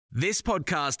This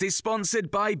podcast is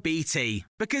sponsored by BT,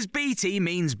 because BT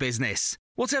means business.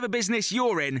 Whatever business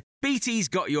you're in, BT's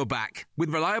got your back, with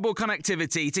reliable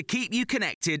connectivity to keep you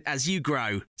connected as you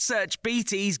grow. Search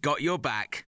BT's got your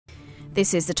back.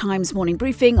 This is the Times morning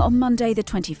briefing on Monday the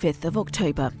 25th of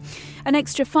October. An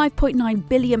extra £5.9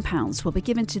 billion will be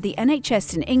given to the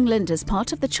NHS in England as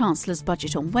part of the Chancellor's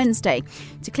budget on Wednesday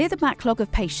to clear the backlog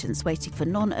of patients waiting for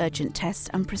non-urgent tests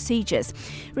and procedures.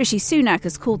 Rishi Sunak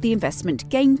has called the investment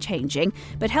game-changing,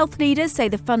 but health leaders say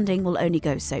the funding will only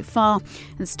go so far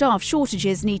and staff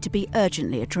shortages need to be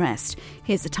urgently addressed.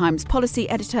 Here's the Times policy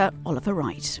editor, Oliver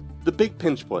Wright. The big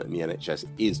pinch point in the NHS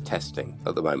is testing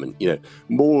at the moment.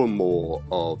 More and more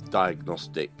of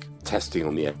diagnostic testing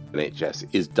on the NHS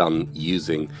is done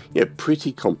using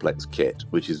pretty complex kit,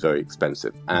 which is very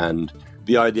expensive. And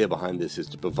the idea behind this is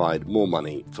to provide more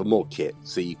money for more kit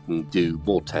so you can do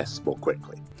more tests more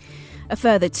quickly. A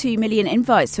further 2 million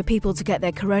invites for people to get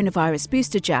their coronavirus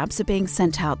booster jabs are being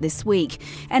sent out this week.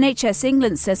 NHS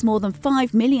England says more than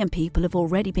 5 million people have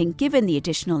already been given the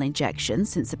additional injection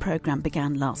since the programme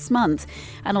began last month.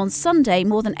 And on Sunday,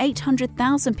 more than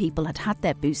 800,000 people had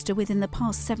their booster within the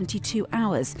past 72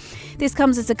 hours. This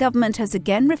comes as the government has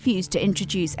again refused to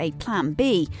introduce a Plan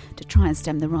B to try and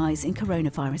stem the rise in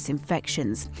coronavirus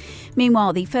infections.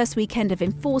 Meanwhile, the first weekend of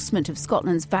enforcement of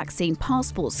Scotland's vaccine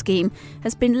passport scheme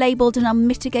has been labelled an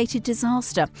unmitigated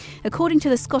disaster. According to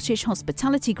the Scottish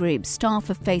Hospitality Group, staff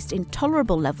have faced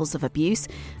intolerable levels of abuse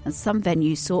and some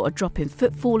venues saw a drop in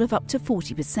footfall of up to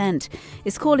 40%.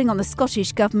 It's calling on the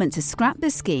Scottish Government to scrap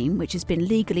the scheme, which has been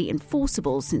legally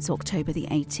enforceable since October the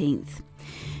 18th.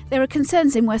 There are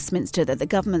concerns in Westminster that the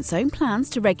government's own plans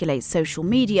to regulate social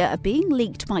media are being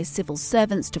leaked by civil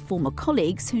servants to former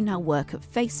colleagues who now work at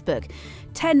Facebook.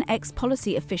 10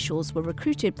 ex-policy officials were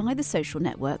recruited by the social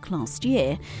network last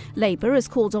year. Labour has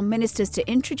called on ministers to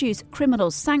introduce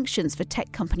criminal sanctions for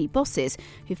tech company bosses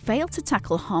who fail to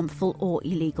tackle harmful or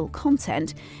illegal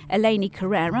content. Eleni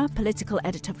Carrera, political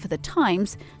editor for The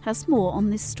Times, has more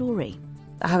on this story.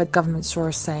 I have a government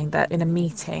source saying that in a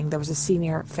meeting there was a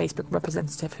senior Facebook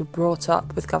representative who brought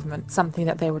up with government something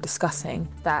that they were discussing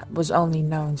that was only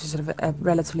known to sort of a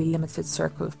relatively limited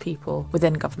circle of people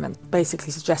within government,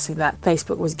 basically suggesting that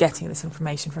Facebook was getting this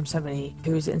information from somebody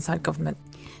who is inside government.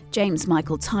 James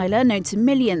Michael Tyler, known to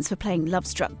millions for playing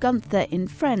Lovestruck Gunther in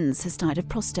Friends, has died of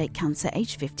prostate cancer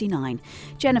aged 59.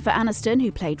 Jennifer Aniston,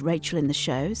 who played Rachel in the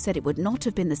show, said it would not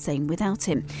have been the same without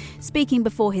him. Speaking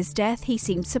before his death, he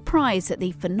seemed surprised at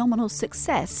the phenomenal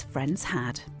success Friends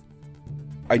had.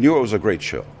 I knew it was a great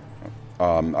show.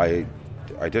 I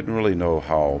didn't really know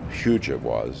how huge it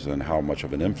was and how much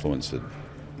of an influence it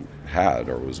had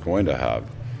or was going to have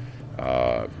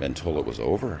until it was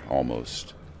over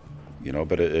almost.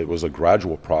 But it was a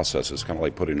gradual process. It's kind of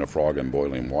like putting a frog in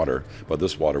boiling water. But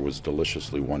this water was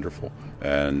deliciously wonderful,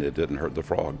 and it didn't hurt the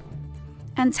frog.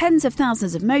 And tens of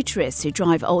thousands of motorists who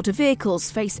drive older vehicles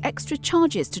face extra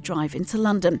charges to drive into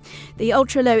London. The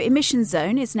ultra-low emission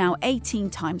zone is now 18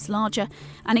 times larger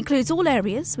and includes all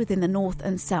areas within the north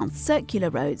and south circular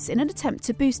roads in an attempt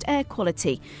to boost air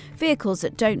quality. Vehicles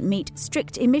that don't meet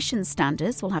strict emission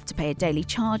standards will have to pay a daily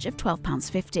charge of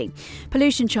 £12.50.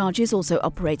 Pollution charges also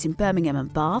operate in Birmingham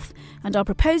and Bath and are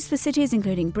proposed for cities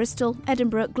including Bristol,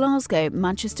 Edinburgh, Glasgow,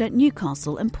 Manchester,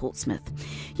 Newcastle and Portsmouth.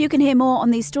 You can hear more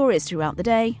on these stories throughout the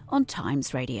day on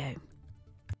Times Radio.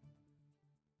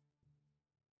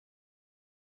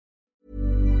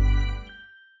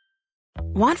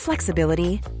 Want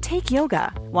flexibility? Take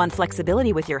yoga. Want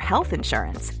flexibility with your health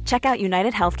insurance? Check out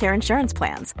United Healthcare Insurance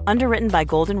Plans. Underwritten by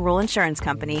Golden Rule Insurance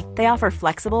Company, they offer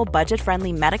flexible,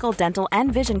 budget-friendly medical, dental,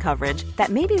 and vision coverage that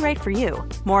may be right for you.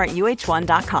 More at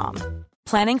uh1.com.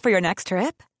 Planning for your next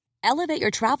trip? Elevate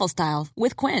your travel style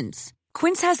with Quince.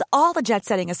 Quince has all the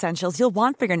jet-setting essentials you'll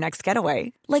want for your next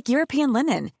getaway, like European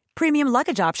linen, premium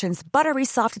luggage options, buttery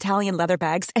soft Italian leather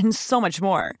bags, and so much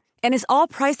more. And is all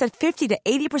priced at 50 to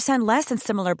 80% less than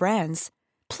similar brands.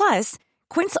 Plus,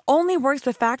 Quince only works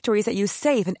with factories that use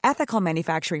safe and ethical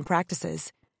manufacturing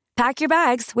practices. Pack your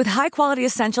bags with high-quality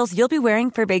essentials you'll be wearing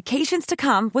for vacations to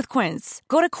come with Quince.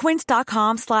 Go to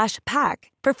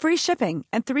quince.com/pack for free shipping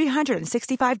and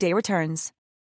 365-day returns.